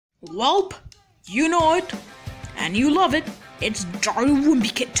Welp, you know it, and you love it. It's Jolly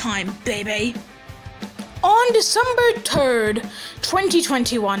Wimpy Kid time, baby. On December 3rd,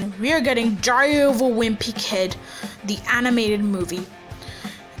 2021, we are getting Diary of a Wimpy Kid, the animated movie.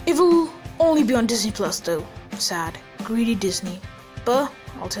 It will only be on Disney Plus though. Sad. Greedy Disney. But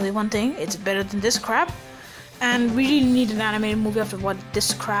I'll tell you one thing, it's better than this crap. And we really need an animated movie after what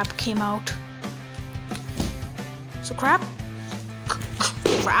this crap came out. So crap?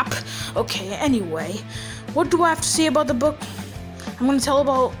 Crap. Okay, anyway. What do I have to say about the book? I'm gonna tell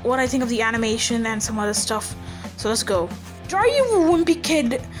about what I think of the animation and some other stuff. So let's go. Diary of a Wimpy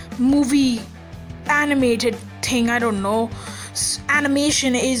Kid movie animated thing, I don't know.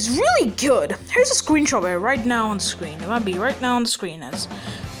 Animation is really good. Here's a screenshot of it right now on the screen. It might be right now on the screen as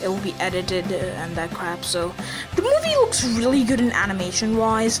it will be edited and that crap. So the movie looks really good in animation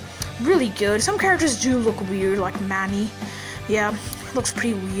wise. Really good. Some characters do look weird, like Manny. Yeah, looks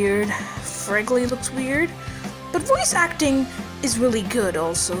pretty weird. Frankly looks weird. But voice acting is really good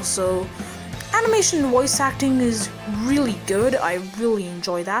also. So animation and voice acting is really good. I really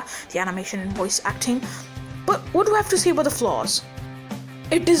enjoy that. The animation and voice acting. But what do I have to say about the flaws?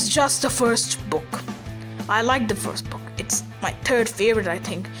 It is just the first book. I like the first book. It's my third favorite, I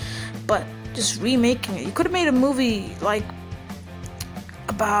think. But just remaking it. You could have made a movie like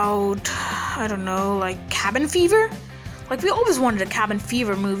about, I don't know, like Cabin Fever? Like we always wanted a Cabin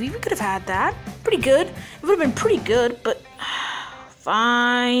Fever movie. We could have had that. Pretty good. It would have been pretty good, but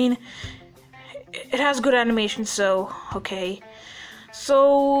fine. It has good animation, so okay.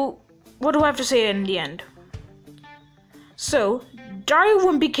 So what do I have to say in the end? So, Diary of a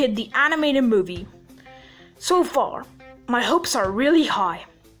Wimpy Kid, the animated movie. So far, my hopes are really high.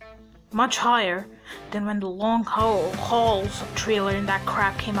 Much higher than when the Long Hauls trailer and that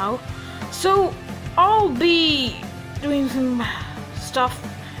crap came out. So, I'll be doing some stuff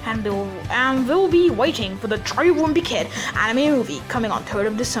and we'll be waiting for the Diary of a Wimpy Kid animated movie coming on 3rd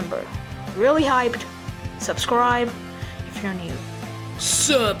of December. Really hyped. Subscribe if you're new.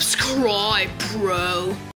 Subscribe, bro.